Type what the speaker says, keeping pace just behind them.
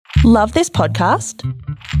Love this podcast?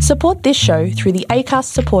 Support this show through the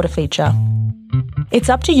Acast supporter feature. It's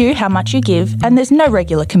up to you how much you give, and there's no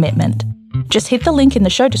regular commitment. Just hit the link in the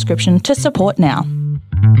show description to support now.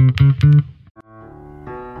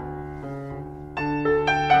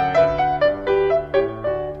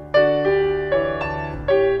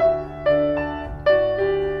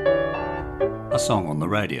 A Song on the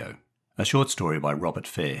Radio, a short story by Robert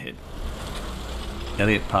Fairhead.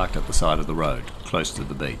 Elliot parked at the side of the road, close to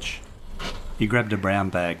the beach. He grabbed a brown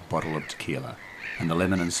bag bottle of tequila and the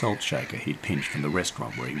lemon and salt shaker he'd pinched from the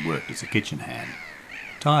restaurant where he worked as a kitchen hand.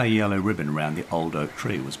 Tie a Yellow Ribbon around the old oak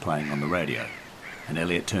tree was playing on the radio, and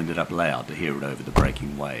Elliot turned it up loud to hear it over the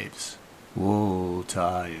breaking waves. Whoa,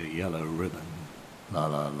 tie a yellow ribbon, la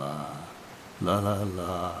la la, la la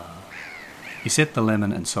la. He set the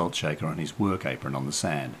lemon and salt shaker on his work apron on the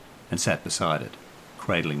sand and sat beside it,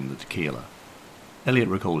 cradling the tequila. Elliot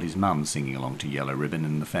recalled his mum singing along to Yellow Ribbon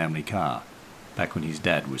in the family car, back when his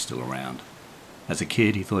dad was still around. As a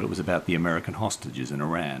kid, he thought it was about the American hostages in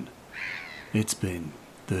Iran. It's been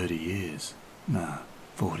 30 years. Nah,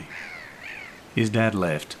 40. His dad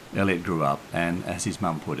left, Elliot grew up, and, as his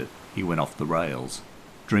mum put it, he went off the rails.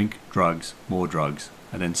 Drink, drugs, more drugs,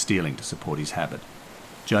 and then stealing to support his habit.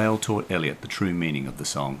 Jail taught Elliot the true meaning of the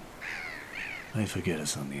song. They forget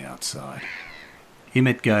us on the outside. He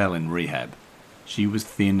met Gail in rehab. She was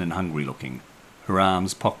thin and hungry looking, her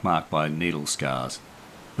arms pockmarked by needle scars.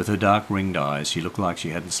 With her dark ringed eyes, she looked like she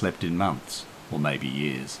hadn't slept in months, or maybe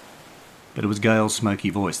years. But it was Gail's smoky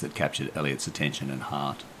voice that captured Elliot's attention and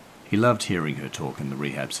heart. He loved hearing her talk in the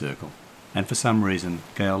rehab circle, and for some reason,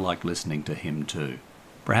 Gail liked listening to him too.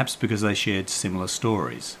 Perhaps because they shared similar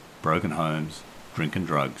stories: broken homes, drink and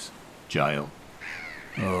drugs, jail.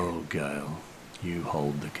 Oh, Gail, you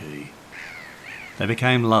hold the key. They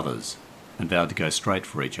became lovers and vowed to go straight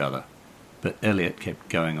for each other, but Elliot kept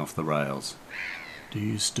going off the rails. Do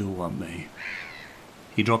you still want me?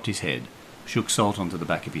 He dropped his head, shook salt onto the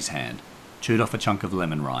back of his hand, chewed off a chunk of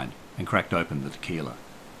lemon rind, and cracked open the tequila.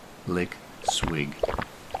 Lick, swig,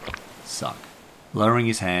 suck. Lowering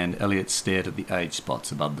his hand, Elliot stared at the age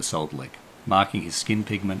spots above the salt lick, marking his skin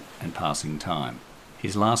pigment and passing time.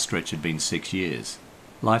 His last stretch had been 6 years.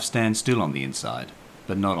 Life stands still on the inside,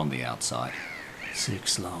 but not on the outside.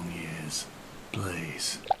 6 long years,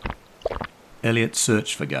 please. Elliot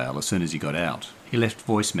searched for Gail as soon as he got out. He left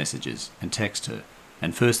voice messages and texted her,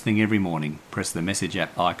 and first thing every morning pressed the message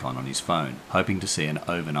app icon on his phone, hoping to see an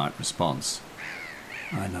overnight response.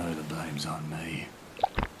 I know the blame's on me.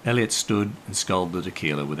 Elliot stood and sculled the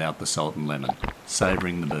tequila without the salt and lemon,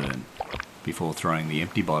 savouring the burn, before throwing the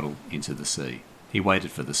empty bottle into the sea. He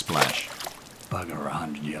waited for the splash. Bugger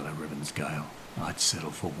 100 yellow ribbons, Gail. I'd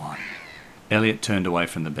settle for one. Elliot turned away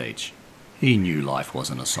from the beach. He knew life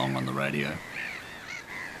wasn't a song on the radio.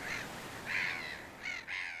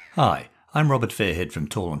 Hi, I'm Robert Fairhead from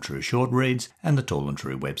Tall and True Short Reads and the Tall and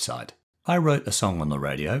True website. I wrote A Song on the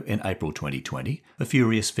Radio in April 2020 for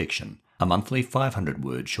Furious Fiction, a monthly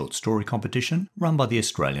 500-word short story competition run by the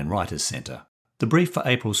Australian Writers' Centre. The brief for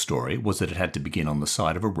April's story was that it had to begin on the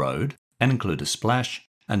side of a road and include a splash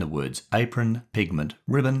and the words apron, pigment,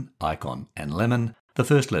 ribbon, icon and lemon, the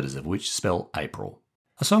first letters of which spell April.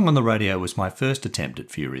 A Song on the Radio was my first attempt at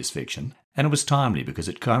Furious Fiction, and it was timely because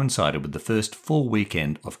it coincided with the first full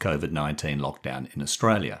weekend of COVID-19 lockdown in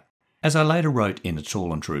Australia. As I later wrote in a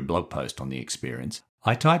Tall and True blog post on the experience,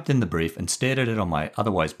 I typed in the brief and stared at it on my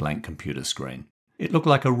otherwise blank computer screen. It looked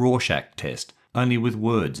like a Rorschach test, only with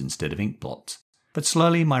words instead of ink blots. But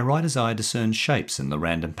slowly my writer's eye discerns shapes in the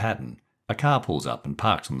random pattern. A car pulls up and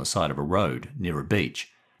parks on the side of a road near a beach.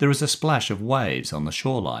 There is a splash of waves on the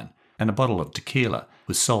shoreline, and a bottle of tequila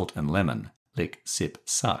with salt and lemon, lick, sip,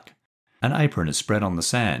 suck. An apron is spread on the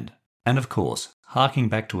sand, and of course, harking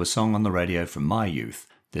back to a song on the radio from my youth,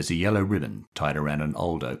 there's a yellow ribbon tied around an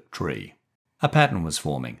old oak tree. A pattern was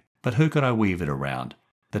forming, but who could I weave it around?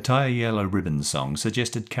 The Tie a Yellow Ribbon song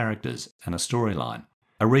suggested characters and a storyline.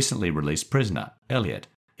 A recently released prisoner, Elliot.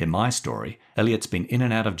 In my story, Elliot's been in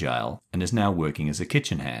and out of jail and is now working as a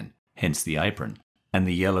kitchen hand, hence the apron. And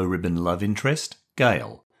the yellow ribbon love interest,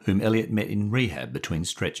 Gail, whom Elliot met in rehab between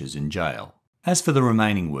stretches in jail. As for the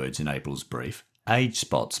remaining words in April's brief, age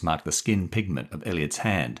spots mark the skin pigment of Elliot's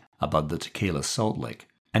hand above the tequila salt lick,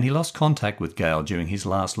 and he lost contact with Gail during his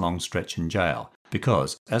last long stretch in jail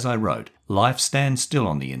because, as I wrote, life stands still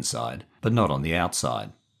on the inside, but not on the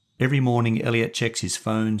outside. Every morning Elliot checks his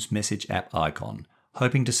phone's message app icon,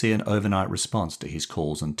 hoping to see an overnight response to his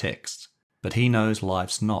calls and texts. But he knows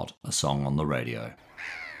life's not a song on the radio.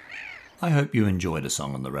 I hope you enjoyed A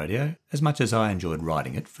Song on the Radio as much as I enjoyed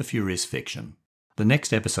writing it for Furious Fiction. The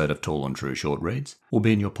next episode of Tall and True Short Reads will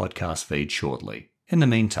be in your podcast feed shortly. In the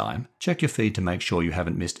meantime, check your feed to make sure you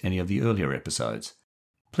haven't missed any of the earlier episodes.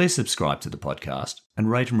 Please subscribe to the podcast and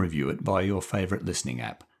rate and review it via your favourite listening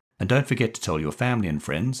app. And don't forget to tell your family and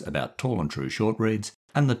friends about Tall and True Short Reads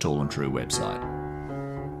and the Tall and True website.